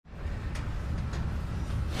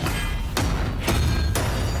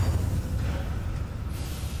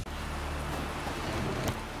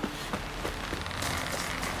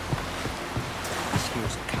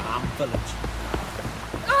village.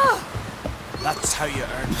 That's how you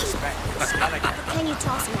earn respect in Skellige. Can you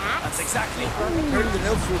toss an axe? That's exactly. Heard an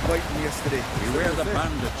elf were biting yesterday. Beware the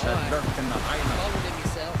bandits that lurk in the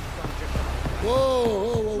highlands.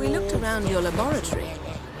 Whoa. We looked around your laboratory.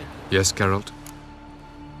 Yes, Geralt?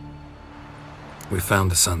 We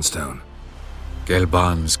found the Sunstone.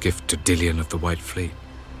 Gelban's gift to Dillion of the White Fleet.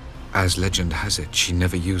 As legend has it, she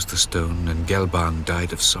never used the stone, and Gelban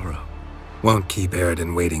died of sorrow. Won't keep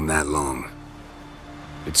Deireadh waiting that long.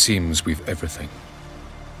 It seems we've everything.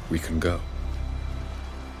 We can go.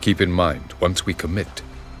 Keep in mind, once we commit,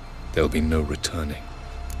 there'll be no returning.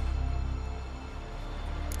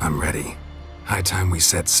 I'm ready. High time we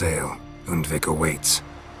set sail. Undvik awaits.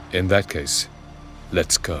 In that case,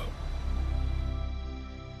 let's go.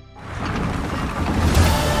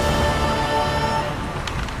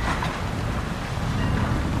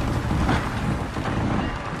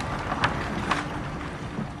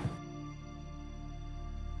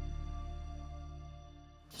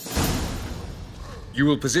 You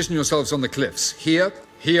will position yourselves on the cliffs. Here,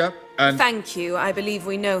 and... Thank you. I believe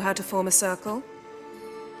we know how to form a circle.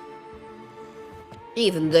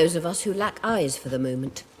 Even those of us who lack eyes for the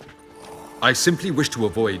moment. I simply wish to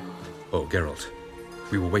avoid... Oh, Geralt.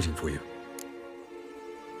 We were waiting for you.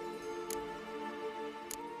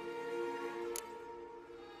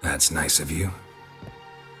 That's nice of you.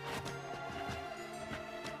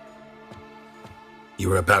 You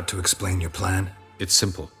were about to explain your plan? It's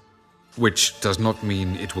simple. Which does not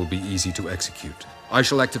mean it will be easy to execute. I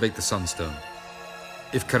shall activate the Sunstone.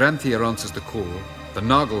 If Caranthia answers the call, the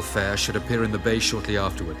Nagel Fair should appear in the bay shortly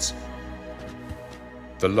afterwards.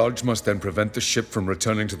 The Lodge must then prevent the ship from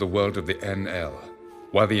returning to the world of the NL,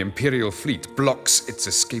 while the Imperial fleet blocks its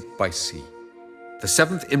escape by sea. The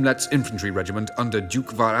 7th Imlet's Infantry Regiment under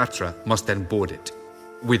Duke Varatra must then board it.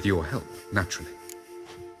 With your help, naturally.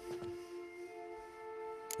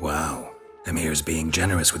 Wow. Emir's being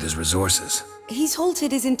generous with his resources. He's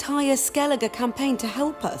halted his entire Skellige campaign to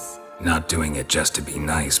help us. Not doing it just to be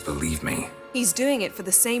nice, believe me. He's doing it for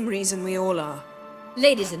the same reason we all are.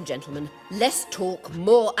 Ladies and gentlemen, less talk,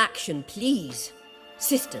 more action, please.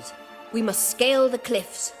 Sisters, we must scale the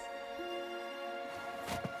cliffs.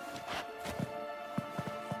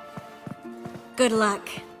 Good luck.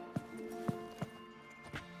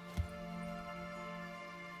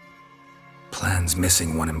 Plan's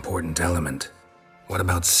missing one important element. What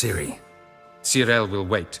about Ciri? Cyril will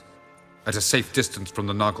wait, at a safe distance from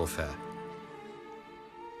the Nagel Fair.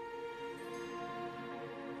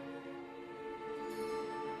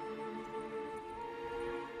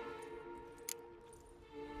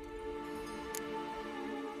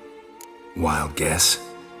 Wild guess?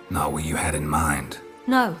 Not what you had in mind.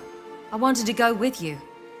 No, I wanted to go with you.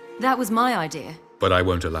 That was my idea. But I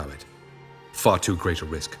won't allow it. Far too great a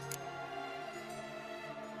risk.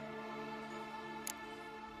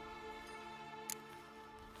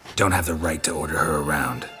 Don't have the right to order her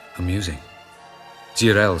around. Amusing.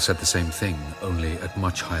 Deireadh said the same thing, only at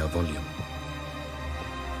much higher volume.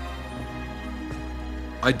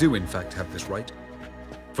 I do, in fact, have this right.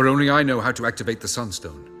 For only I know how to activate the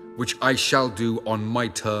Sunstone, which I shall do on my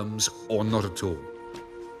terms or not at all.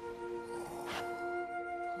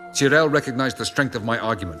 Deireadh recognized the strength of my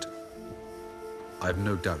argument. I have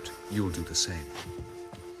no doubt you'll do the same.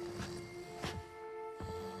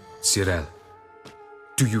 Deireadh,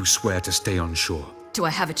 do you swear to stay on shore? Do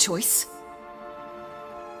I have a choice?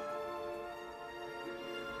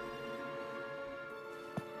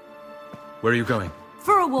 Where are you going?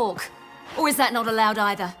 For a walk. Or is that not allowed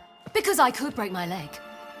either? Because I could break my leg.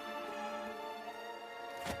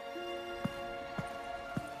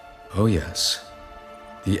 Oh yes.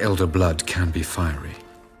 The Elder Blood can be fiery.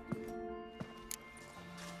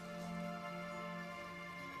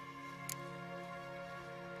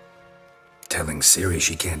 Telling Ciri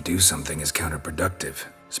she can't do something is counterproductive,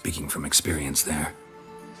 speaking from experience there.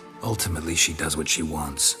 Ultimately, she does what she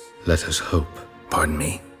wants. Let us hope. Pardon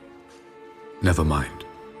me? Never mind.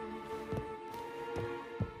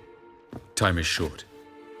 Time is short.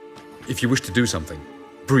 If you wish to do something,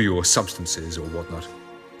 brew your substances or whatnot,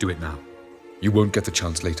 do it now. You won't get the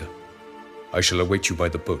chance later. I shall await you by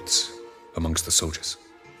the boats, amongst the soldiers.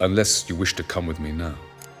 Unless you wish to come with me now.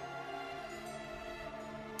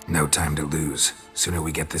 No time to lose. Sooner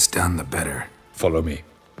we get this done, the better. Follow me.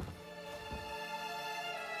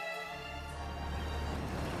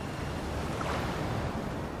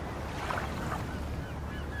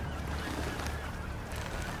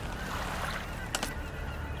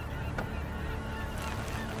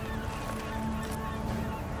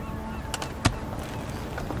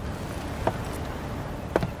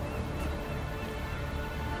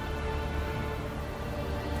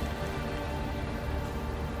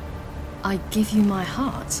 I give you my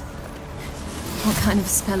heart? What kind of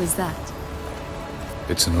spell is that?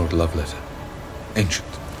 It's an old love letter. Ancient.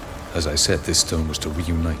 As I said, this stone was to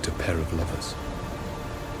reunite a pair of lovers.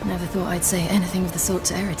 Never thought I'd say anything of the sort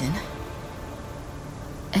to Eredin.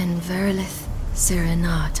 En verilith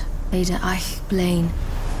Serenad, Ada Eich Blaine,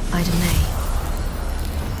 Ida May.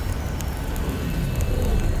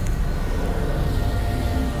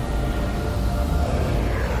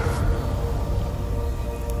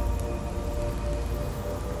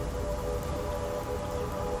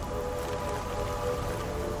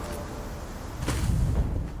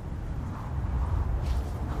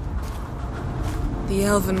 The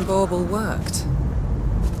elven bauble worked.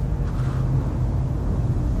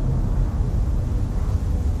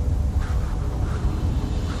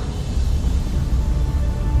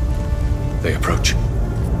 They approach.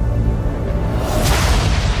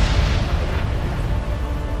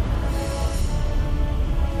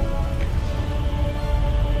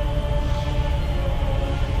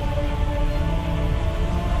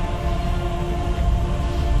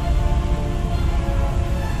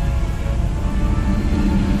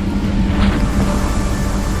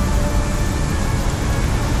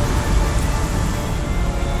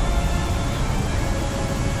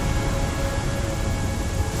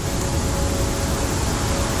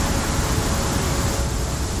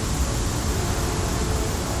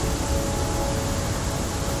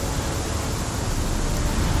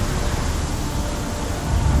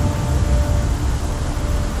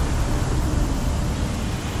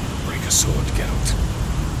 Sword, Geralt.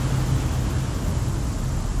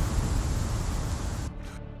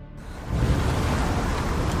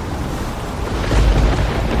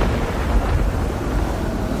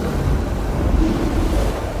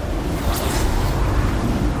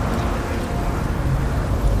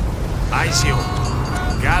 Aizio,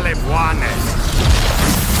 Galebuane.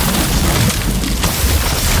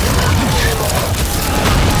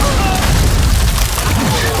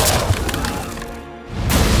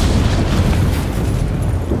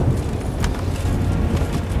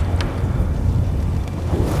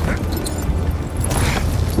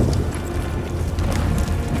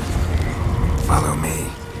 Follow me.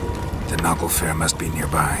 The Noggle Fair must be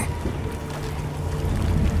nearby.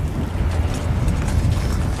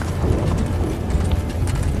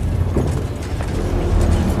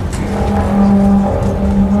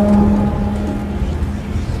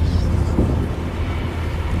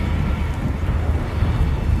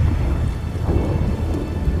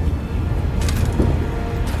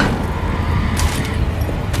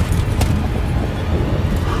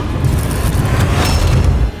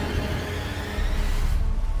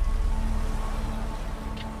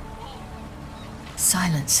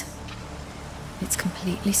 Silence. It's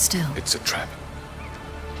completely still. It's a trap.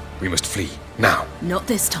 We must flee, now. Not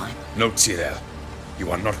this time. Note, Deireadh. You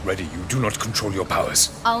are not ready. You do not control your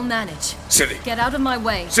powers. I'll manage. Ciri! Get out of my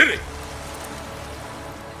way. Ciri!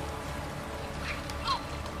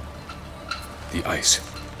 The ice.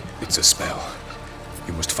 It's a spell.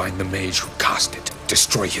 You must find the mage who cast it.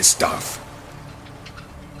 Destroy his staff.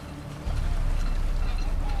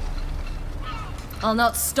 I'll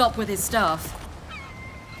not stop with his staff.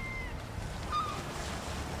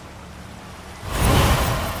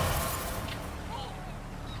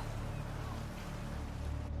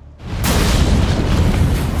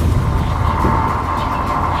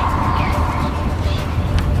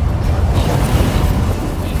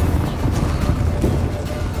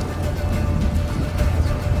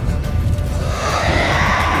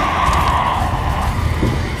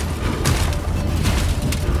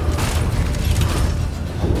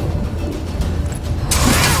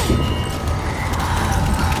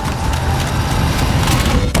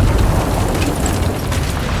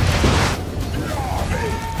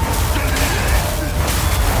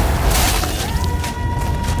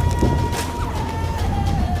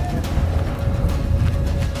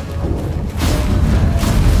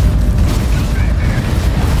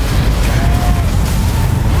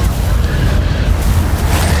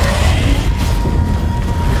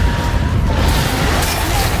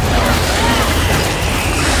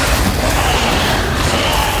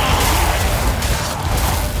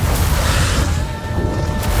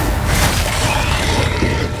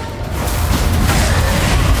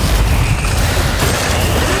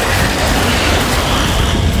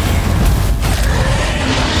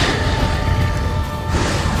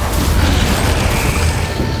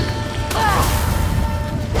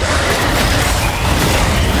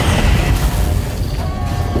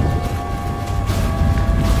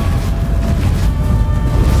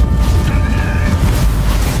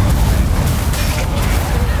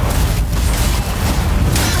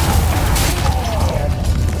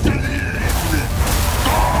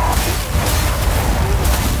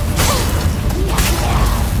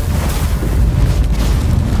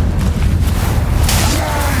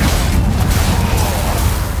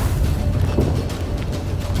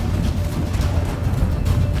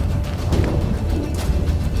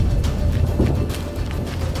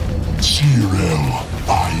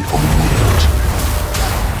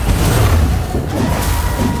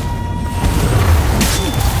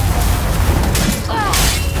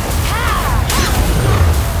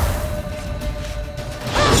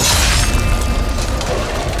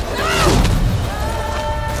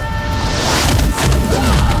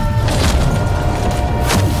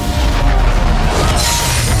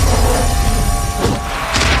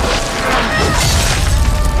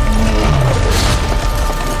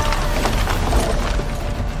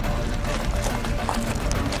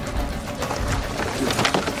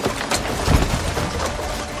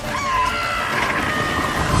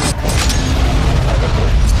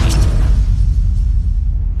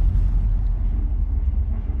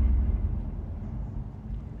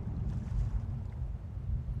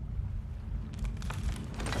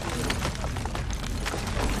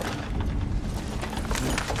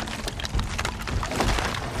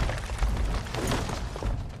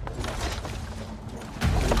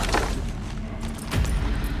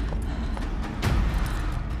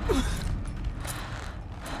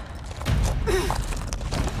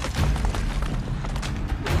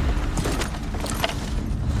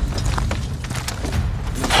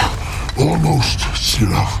 Almost,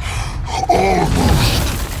 Scylla. Almost.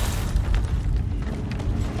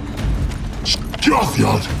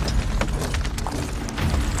 Scythiad!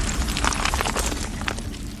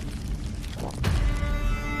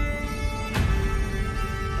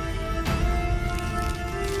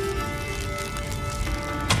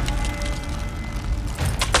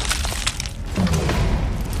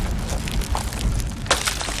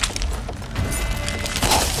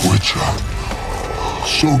 Witcher,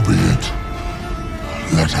 so be it.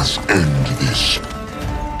 Let us end this.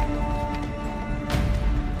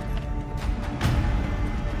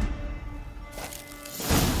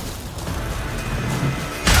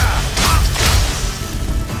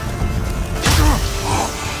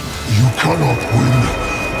 You cannot win,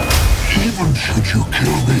 even should you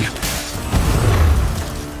kill me.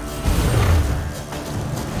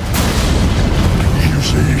 You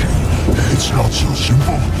see, it's not so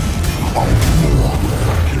simple. I'm more where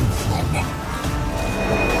I came from.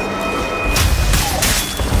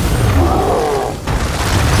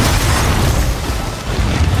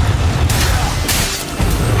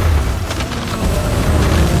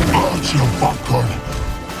 That's your popcorn.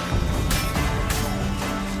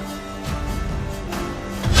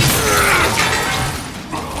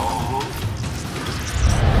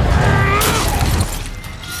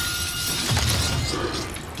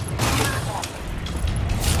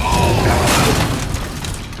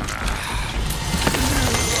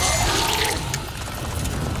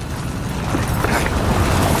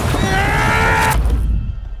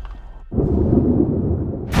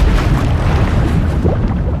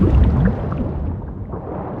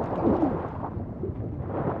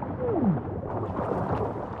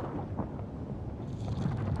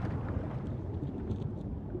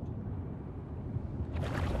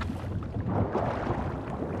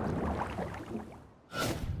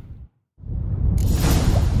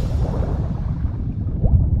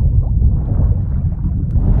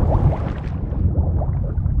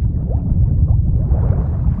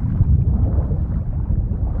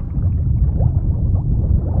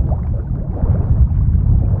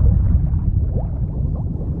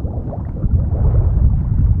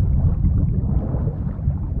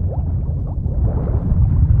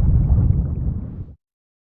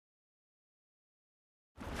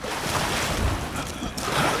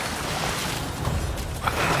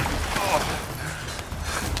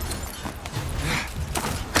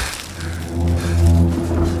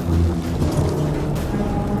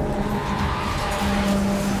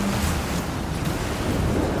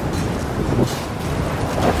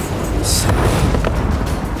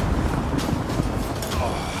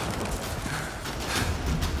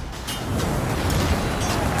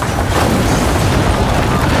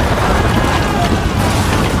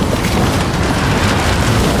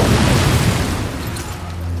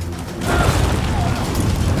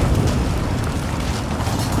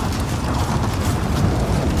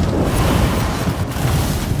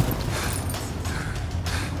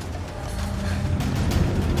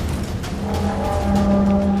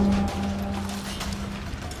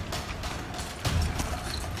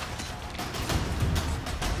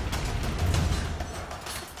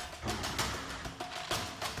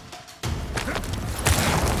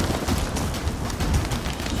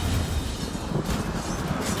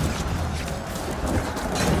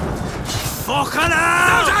 Fucking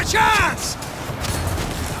hell! Not a chance!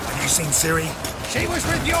 Have you seen Ciri? She was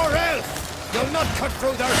with your elf! You'll not cut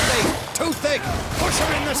through their faith! Too thick! Push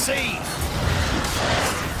her in the sea!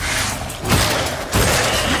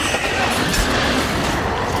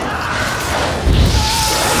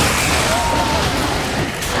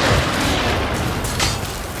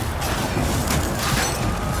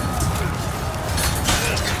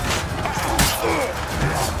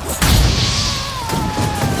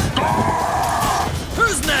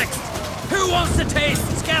 To taste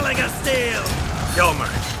Skellige steel! Yelmer,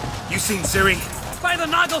 you seen Ciri? By the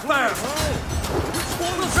Nagelfar!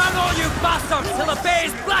 We'll drown all you bastards till the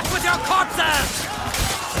bay's black with your corpses!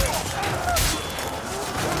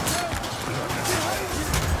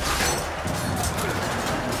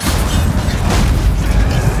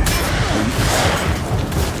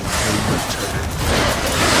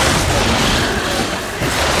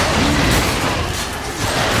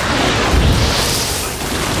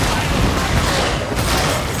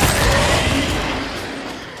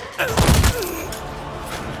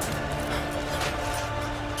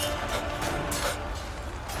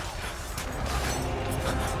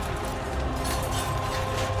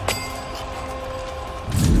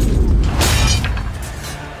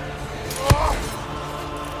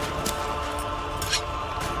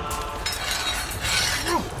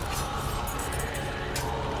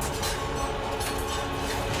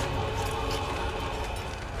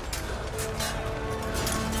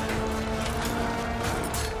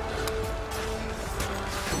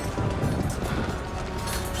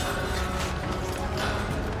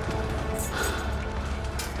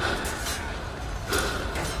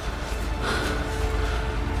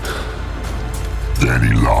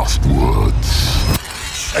 Any last words?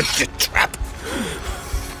 Set your trap.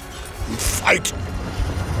 Fight.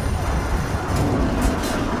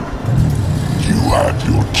 You had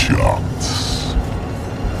your chance.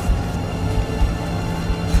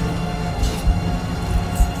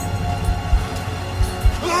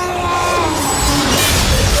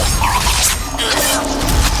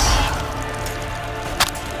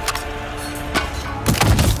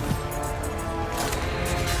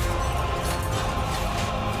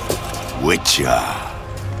 Witcher.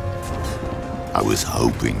 I was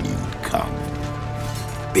hoping you'd come.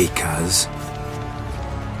 Because?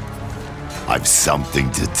 I've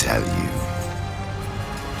something to tell you.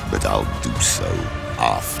 But I'll do so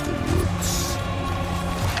afterwards.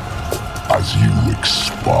 As you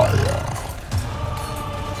expire.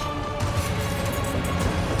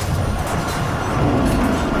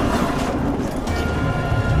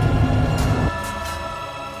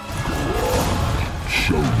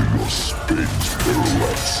 Show me your spins,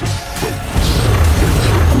 pirouettes, and feats. They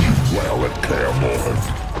trained you well at Caermorhen.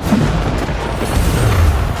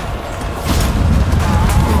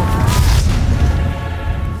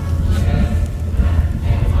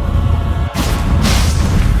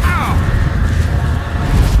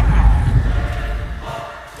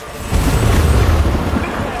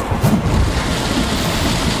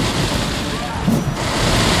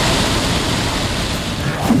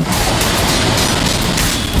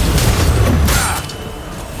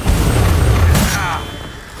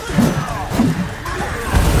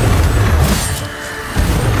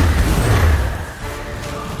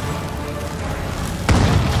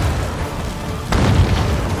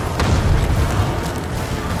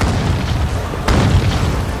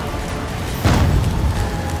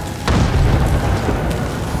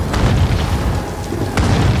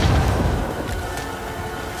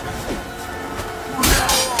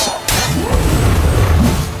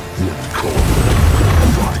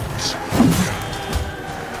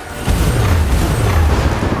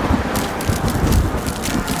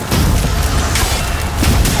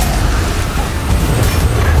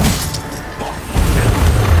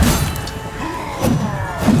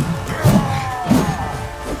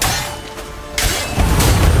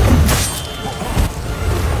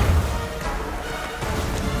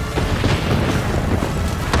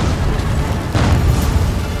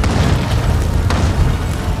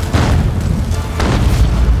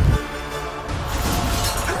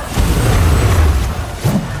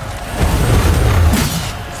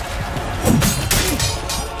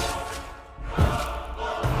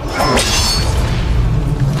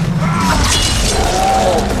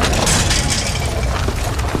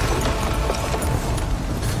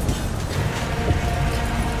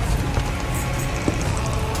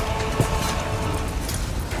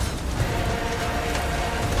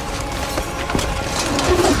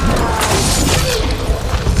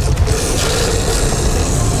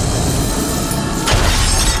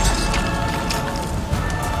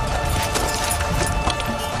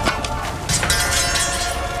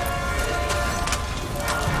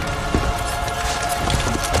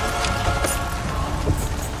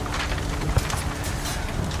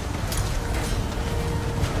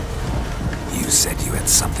 Said you had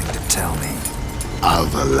something to tell me.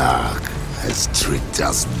 Avallac'h has tricked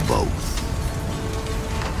us both.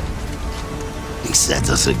 He set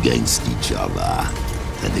us against each other,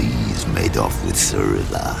 and he's made off with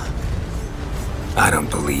Cyrilla. I don't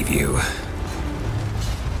believe you.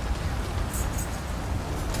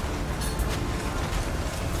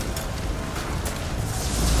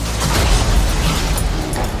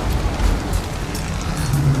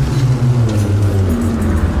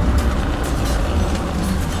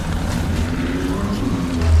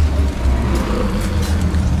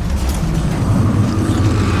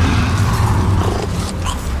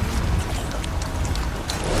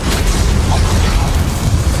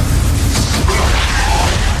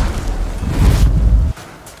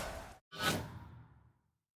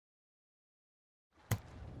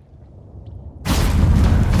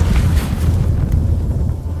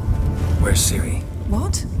 Where's Ciri?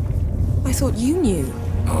 What? I thought you knew.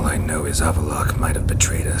 All I know is Avallac'h might have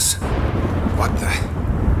betrayed us. What the?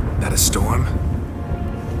 That a storm?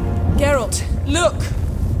 Geralt, look!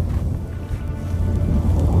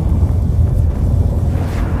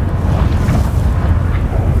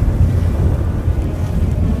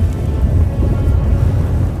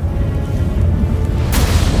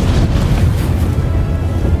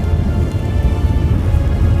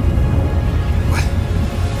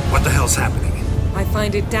 What the hell's happening? I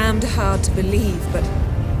find it damned hard to believe, but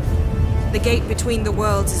the gate between the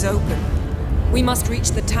worlds is open. We must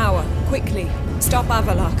reach the tower, quickly. Stop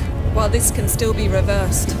Avallac'h. While this can still be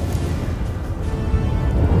reversed.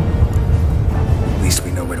 At least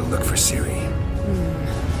we know where to look for Ciri.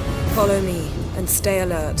 Follow me, and stay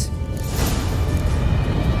alert.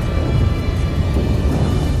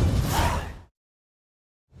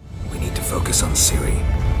 We need to focus on Ciri.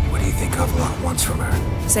 What do you think Avalon wants from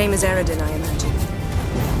her? Same as Eredin, I imagine.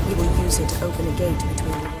 He will use it to open a gate between the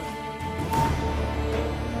worlds.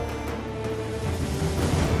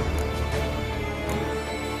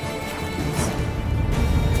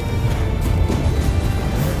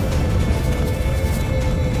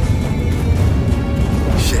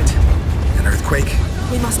 Shit. An earthquake?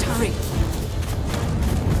 We must hurry.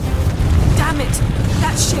 Damn it!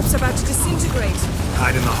 That ship's about to disintegrate.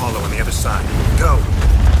 Hide in the hollow on the other side. Go!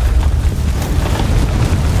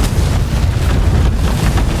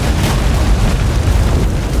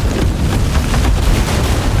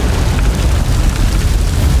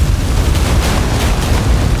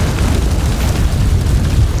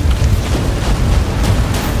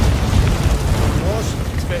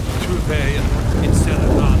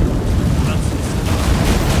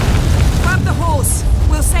 Grab the horse.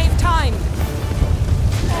 We'll save time.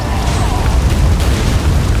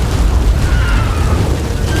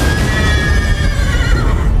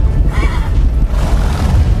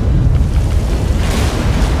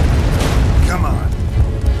 Come on.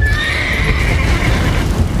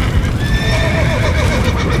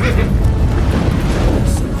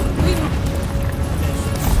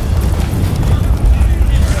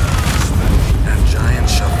 And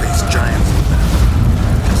giants shall face giants.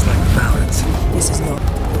 Just like the ballads. This is not.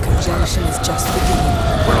 The conjunction is just beginning.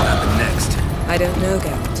 What'll happen next? I don't know,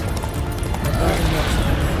 Geralt. But only not for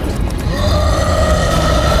a moment.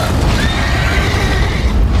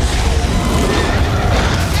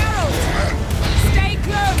 Geralt! Stay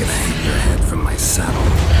close! Gonna hang your head from my saddle.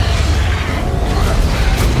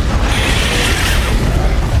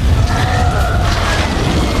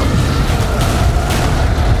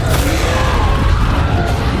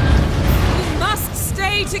 We must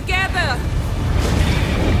stay together!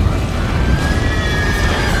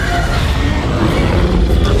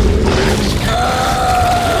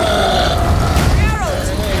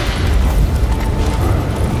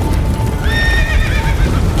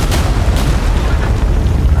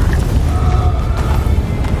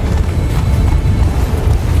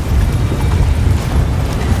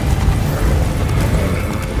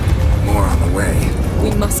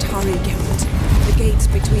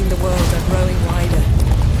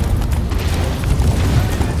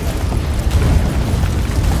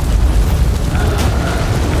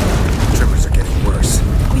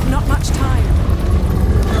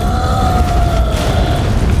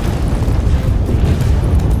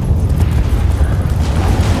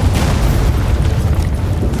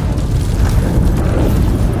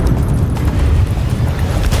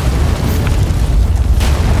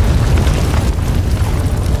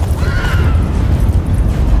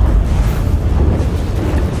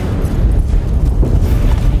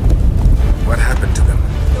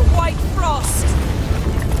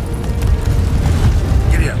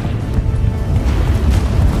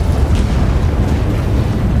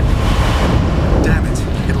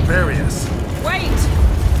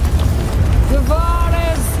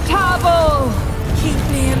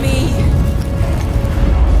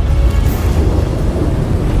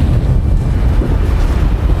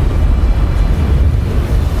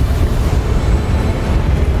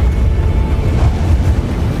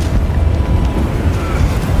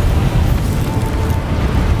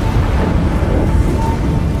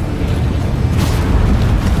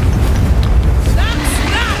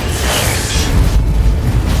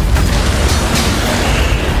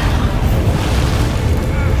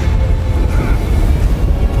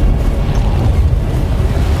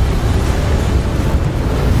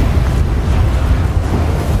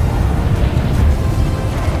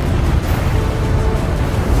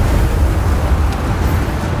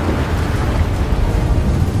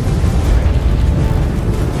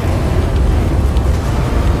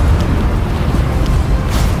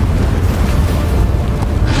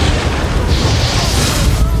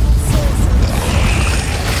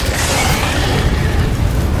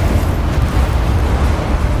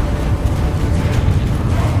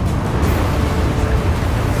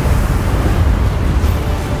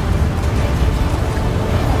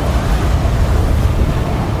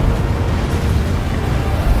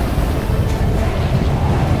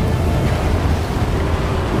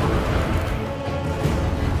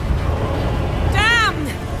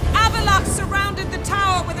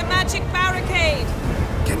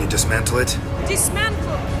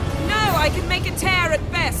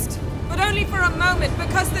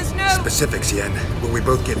 specifics, Yen. Will we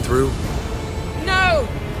both get through? No!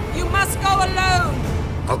 You must go alone!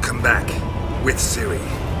 I'll come back. With Ciri.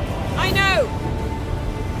 I know!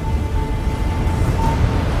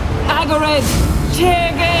 Hagrid!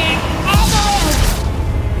 Tiggy!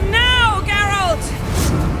 Now, Geralt!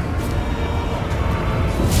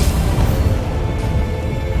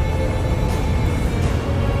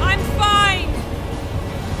 I'm fine!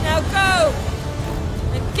 Now go!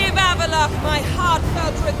 And give Avalok my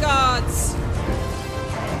heartfelt regards!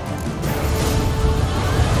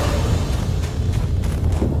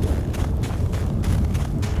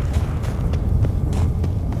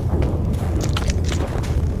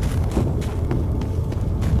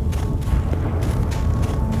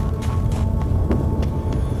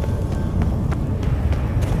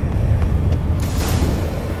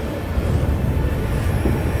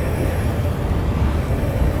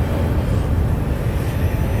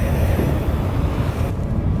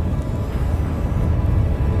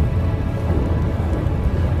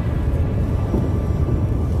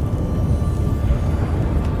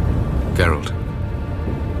 Geralt.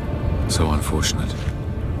 So unfortunate.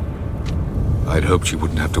 I'd hoped you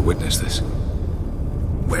wouldn't have to witness this.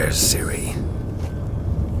 Where's Ciri?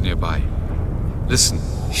 Nearby. Listen.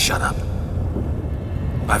 Shut up.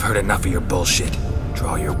 I've heard enough of your bullshit.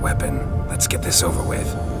 Draw your weapon. Let's get this over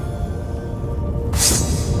with.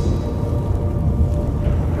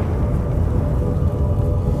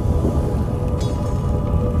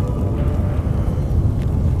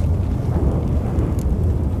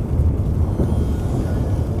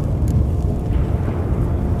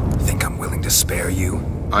 Spare you?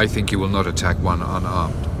 I think you will not attack one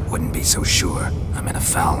unarmed. Wouldn't be so sure. I'm in a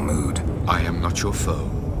foul mood. I am not your foe.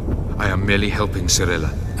 I am merely helping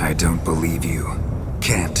Cirilla. I don't believe you.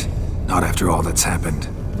 Can't. Not after all that's happened.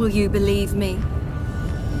 Will you believe me?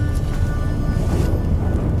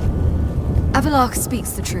 Avalok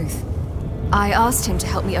speaks the truth. I asked him to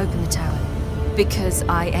help me open the tower, because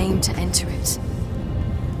I aim to enter it.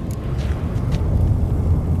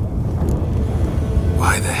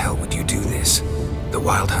 Why the hell would you do this? The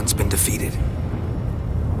Wild Hunt's been defeated.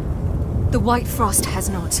 The White Frost has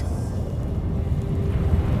not.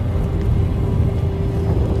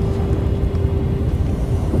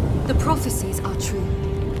 The prophecies are true.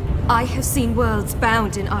 I have seen worlds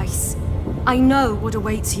bound in ice. I know what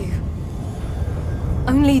awaits you.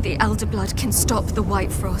 Only the Elder Blood can stop the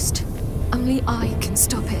White Frost. Only I can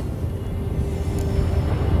stop it.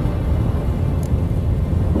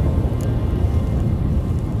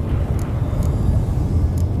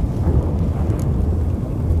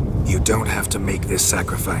 You don't have to make this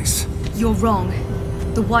sacrifice. You're wrong.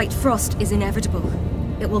 The White Frost is inevitable.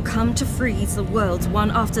 It will come to freeze the worlds one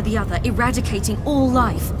after the other, eradicating all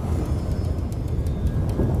life.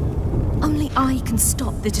 Only I can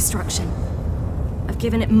stop the destruction. I've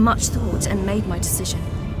given it much thought and made my decision.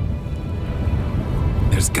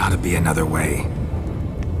 There's gotta be another way.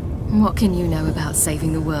 What can you know about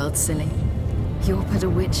saving the world, silly? You're but a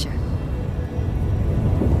witcher.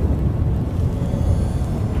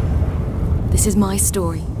 This is my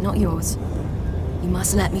story, not yours. You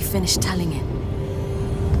must let me finish telling it.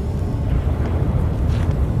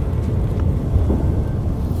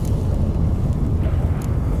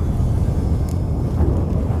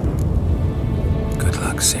 Good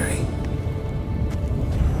luck, Ciri.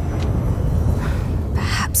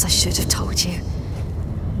 Perhaps I should have told you.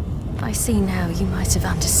 I see now you might have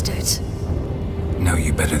understood. Know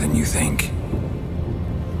you better than you think.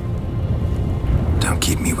 Don't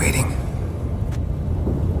keep me waiting.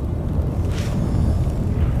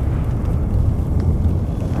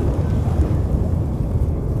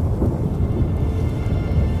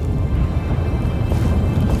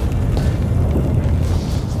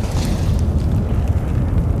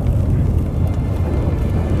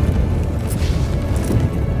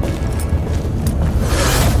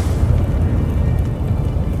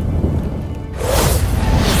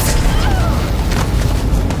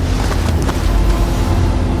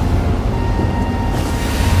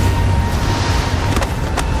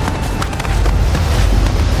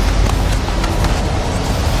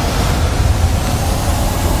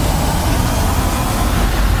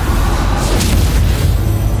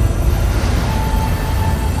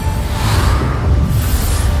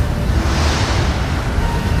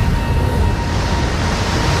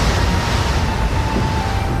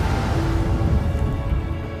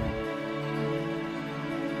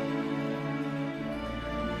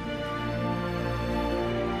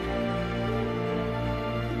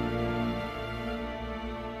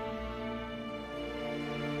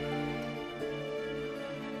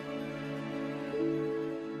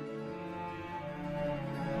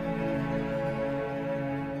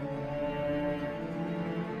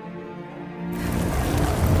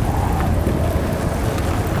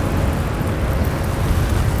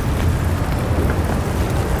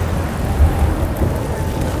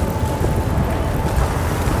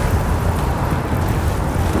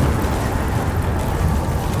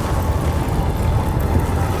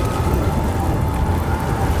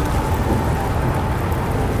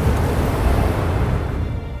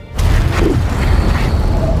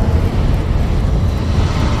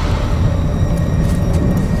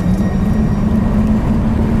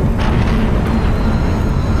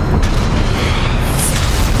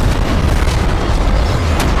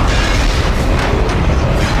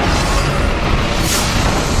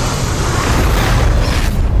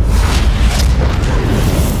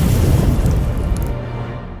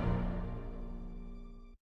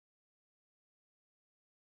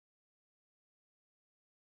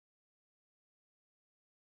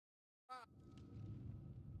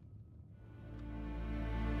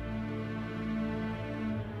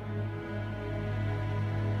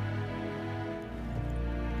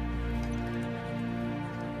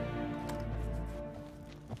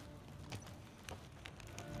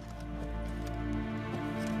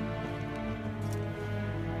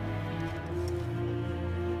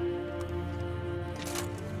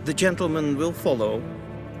 The gentleman will follow.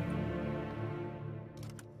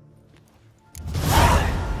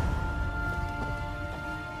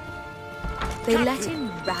 They let in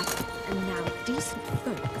rabbits, and now decent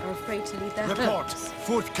folk are afraid to leave their Report. homes.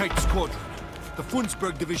 4th Kite Squadron. The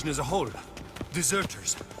Funsberg Division as a whole.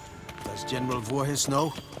 Deserters. Does General Voorhis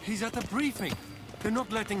know? He's at the briefing. They're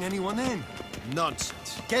not letting anyone in.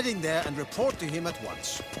 Nonsense. Get in there and report to him at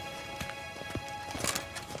once.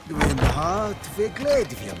 Dwi'n hart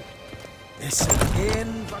vergledvium. Is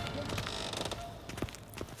geen wat...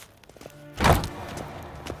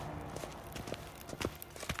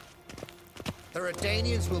 The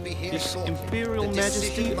Redanians will be here His shortly. Imperial The Majesty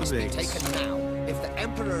decision must be awaits. taken now. If the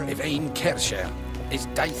Emperor... If ein Kersher is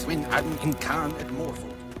Daithwin Adden in Khan at Morford.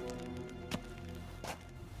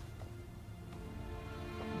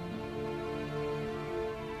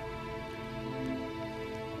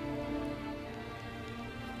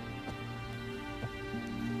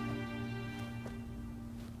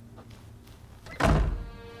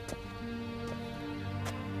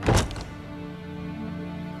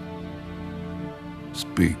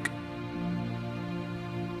 Speak.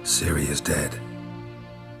 Ciri is dead.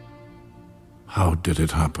 How did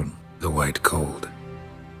it happen? The White Cold.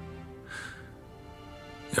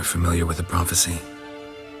 You're familiar with the prophecy?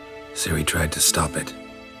 Ciri tried to stop it.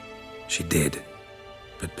 She did,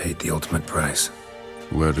 but paid the ultimate price.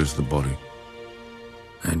 Where is the body?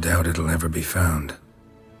 I doubt it'll ever be found.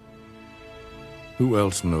 Who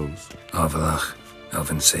else knows? Avalach,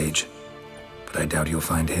 Elven Sage. But I doubt you'll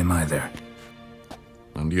find him either.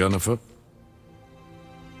 And Yennefer?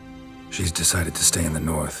 She's decided to stay in the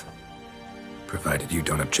north. Provided you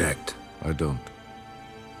don't object. I don't.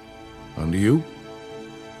 And you?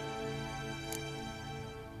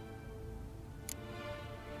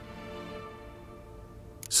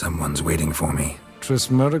 Someone's waiting for me. Triss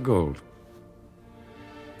Merigold.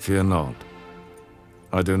 Fear not.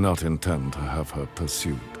 I do not intend to have her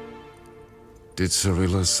pursued. Did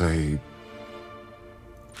Cirilla say...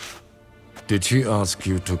 Did she ask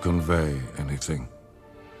you to convey anything?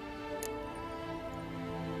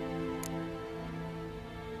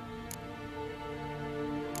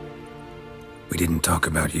 We didn't talk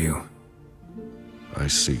about you. I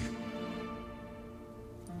see.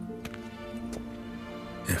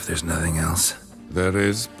 If there's nothing else... There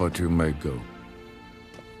is, but you may go.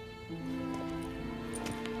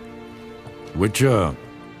 Witcher,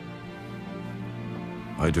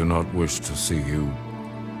 I do not wish to see you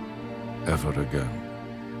ever again.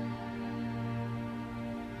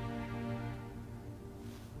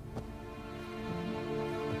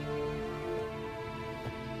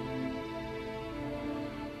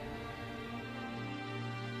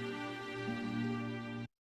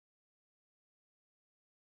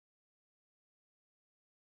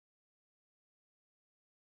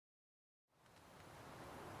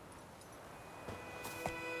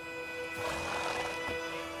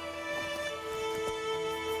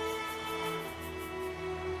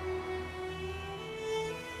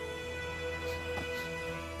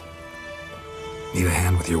 Need a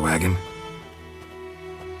hand with your wagon?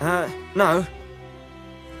 No.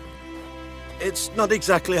 It's not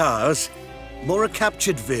exactly ours. More a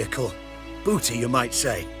captured vehicle. Booty, you might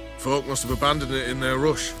say. Folk must have abandoned it in their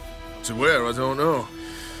rush. To where, I don't know.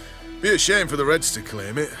 Be a shame for the Reds to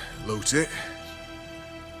claim it, loot it.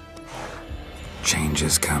 Change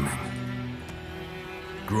is coming.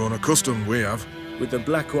 Grown accustomed, we have. With the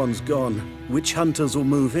Black Ones gone, witch hunters will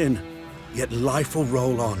move in. Yet life will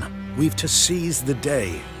roll on. We've to seize the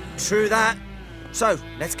day. True that. So,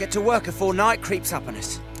 let's get to work before night creeps up on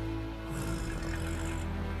us.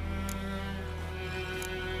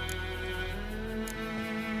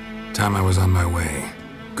 Time I was on my way.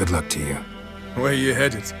 Good luck to you. Where you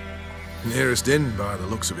headed? Nearest inn, by the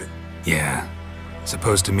looks of it. Yeah.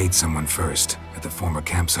 Supposed to meet someone first, at the former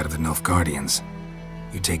campsite of the Nilfgaardians.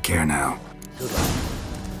 You take care now. Good luck.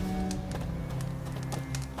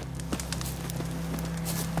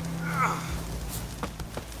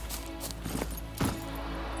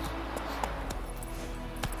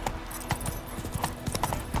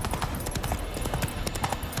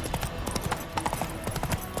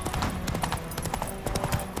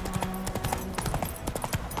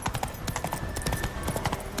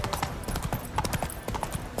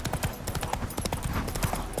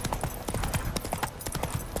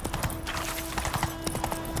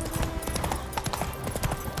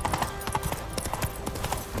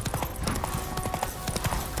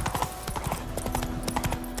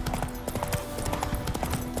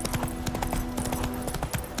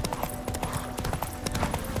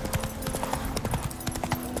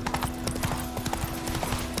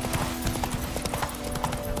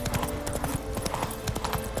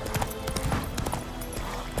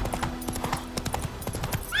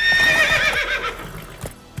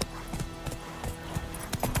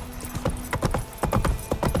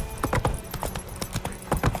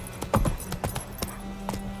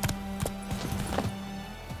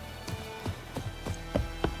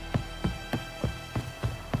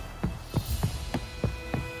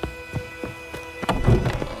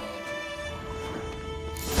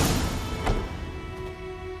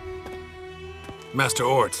 Master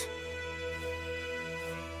Ort.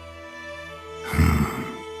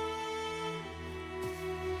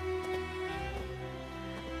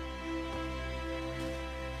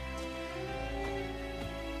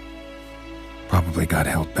 Probably got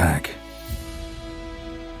held back.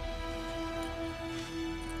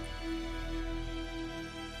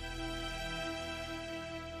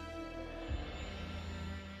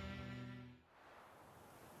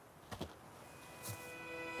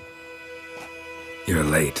 You're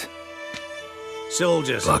late.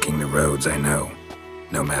 Soldiers. Blocking the roads, I know.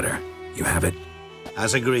 No matter. You have it?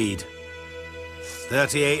 As agreed.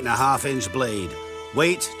 38.5-inch blade.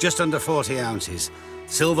 Weight just under 40 ounces.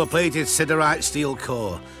 Silver-plated siderite steel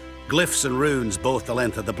core. Glyphs and runes both the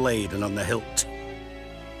length of the blade and on the hilt.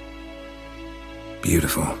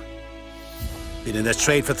 Beautiful. Been in this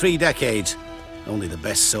trade for 3 decades. Only the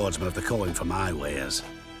best swordsman of the calling for my wares.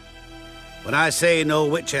 When I say no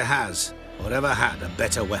Witcher has, or ever had, a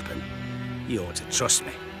better weapon, you ought to trust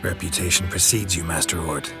me. Reputation precedes you, Master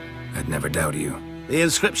Ort. I'd never doubt you. The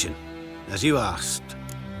inscription, as you asked.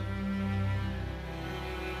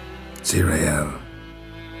 Deireadh.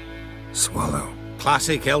 Swallow.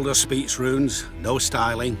 Classic Elder Speech runes, no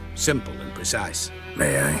styling, simple and precise.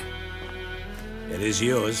 May I? It is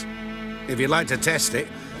yours. If you'd like to test it,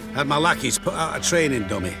 have my lackeys put out a training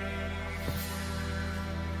dummy.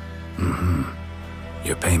 Mm-hmm.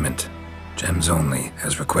 Your payment. Gems only,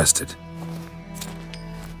 as requested.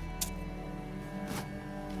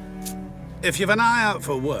 If you've an eye out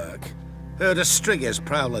for work, heard of striggers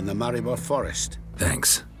prowling the Maribor forest.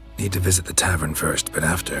 Thanks. Need to visit the tavern first, but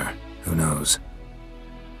after, who knows?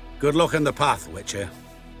 Good luck on the path, Witcher.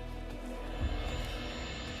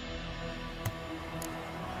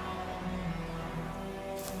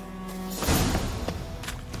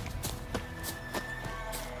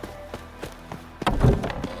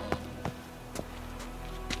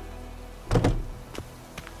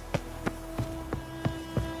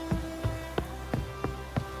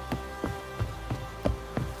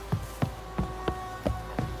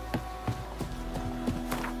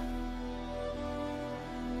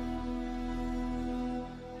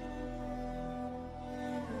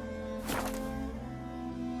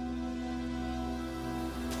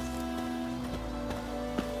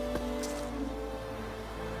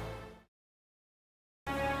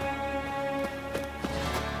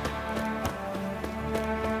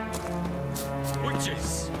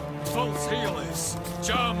 False healers,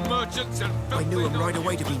 charm merchants and I knew him right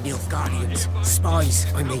away to be Nilfgaardians. Spies,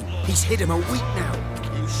 I mean. He's hid him a week now.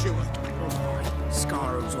 You sure?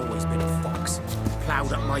 Scaro's always been a fox.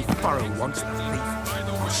 Ploughed up my furrow once with a thief.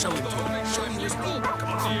 I'll show him to him. Show you his name. Come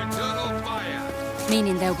on. The eternal fire.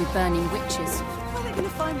 Meaning they'll be burning witches. How are they going to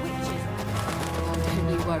find witches? Oh, don't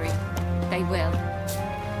you worry. They will.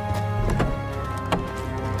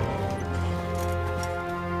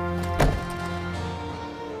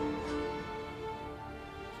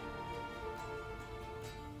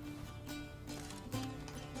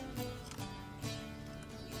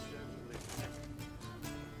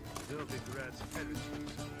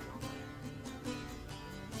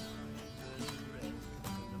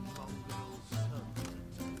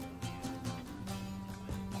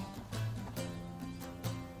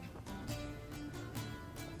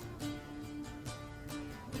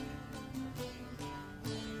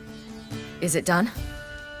 Is it done?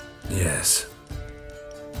 Yes.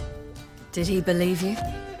 Did he believe you?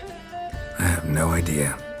 I have no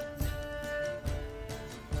idea.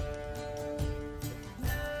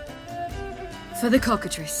 For the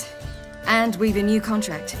cockatrice. And we've a new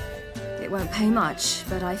contract. It won't pay much,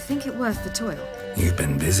 but I think it worth the toil. You've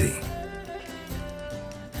been busy.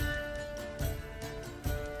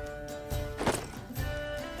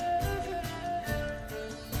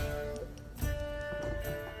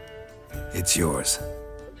 It's yours.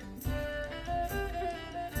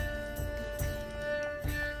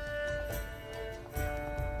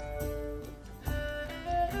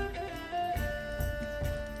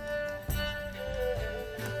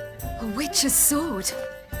 A witch's sword.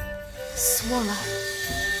 Swallow.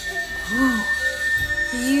 Ooh,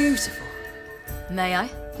 beautiful. May I?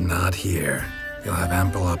 Not here. You'll have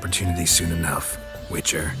ample opportunity soon enough,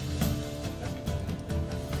 Witcher.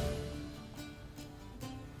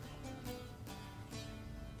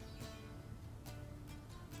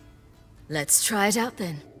 Let's try it out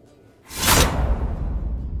then.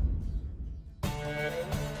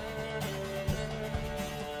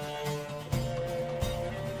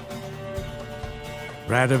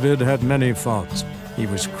 Radovid had many faults. He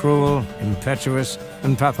was cruel, impetuous,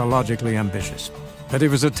 and pathologically ambitious. But he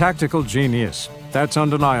was a tactical genius. That's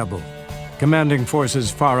undeniable. Commanding forces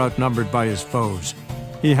far outnumbered by his foes,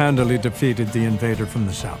 he handily defeated the invader from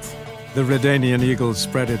the south. The Redanian eagle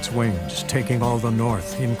spread its wings, taking all the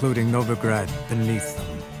north, including Novigrad, beneath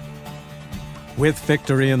them. With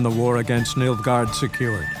victory in the war against Nilfgaard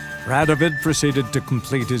secured, Radovid proceeded to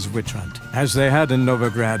complete his witch hunt. As they had in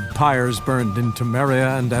Novigrad, pyres burned in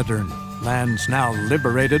Temeria and Aedirn, lands now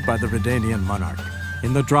liberated by the Redanian monarch.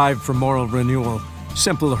 In the drive for moral renewal,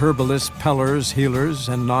 simple herbalists, pellers, healers,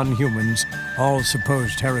 and non-humans, all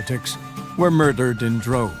supposed heretics, were murdered in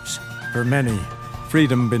droves. For many,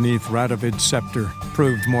 freedom beneath Radovid's scepter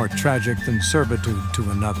proved more tragic than servitude to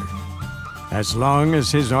another. As long as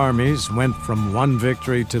his armies went from one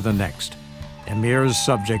victory to the next, Emir's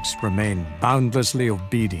subjects remained boundlessly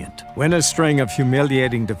obedient. When a string of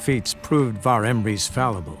humiliating defeats proved Var Emreis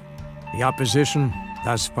fallible, the opposition,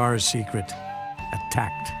 thus far secret,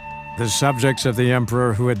 attacked. The subjects of the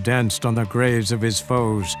Emperor who had danced on the graves of his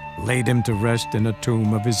foes laid him to rest in a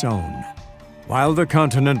tomb of his own. While the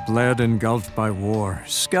continent bled engulfed by war,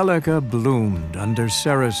 Skellige bloomed under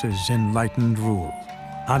Ceres's enlightened rule.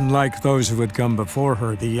 Unlike those who had come before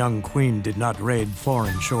her, the young queen did not raid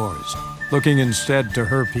foreign shores, looking instead to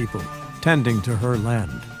her people, tending to her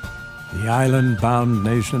land. The island-bound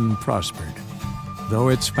nation prospered, though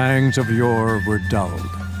its fangs of yore were dulled.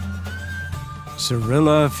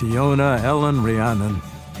 Cirilla, Fiona, Ellen, Rhiannon,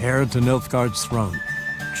 heir to Nilfgaard's throne,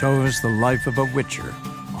 chose the life of a witcher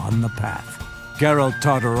on the path. Geralt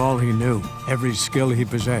taught her all he knew, every skill he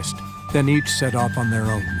possessed, then each set off on their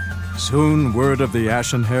own. Soon word of the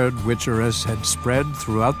ashen-haired witcheress had spread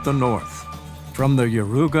throughout the north, from the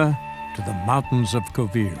Yaruga to the mountains of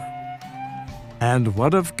Kovir. And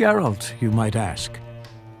what of Geralt, you might ask?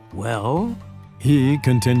 Well, he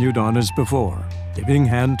continued on as before, giving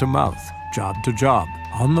hand to mouth, job to job,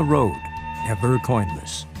 on the road, ever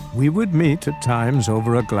coinless. We would meet at times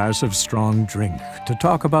over a glass of strong drink to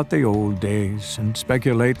talk about the old days and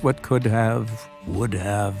speculate what could have, would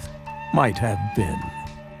have, might have been.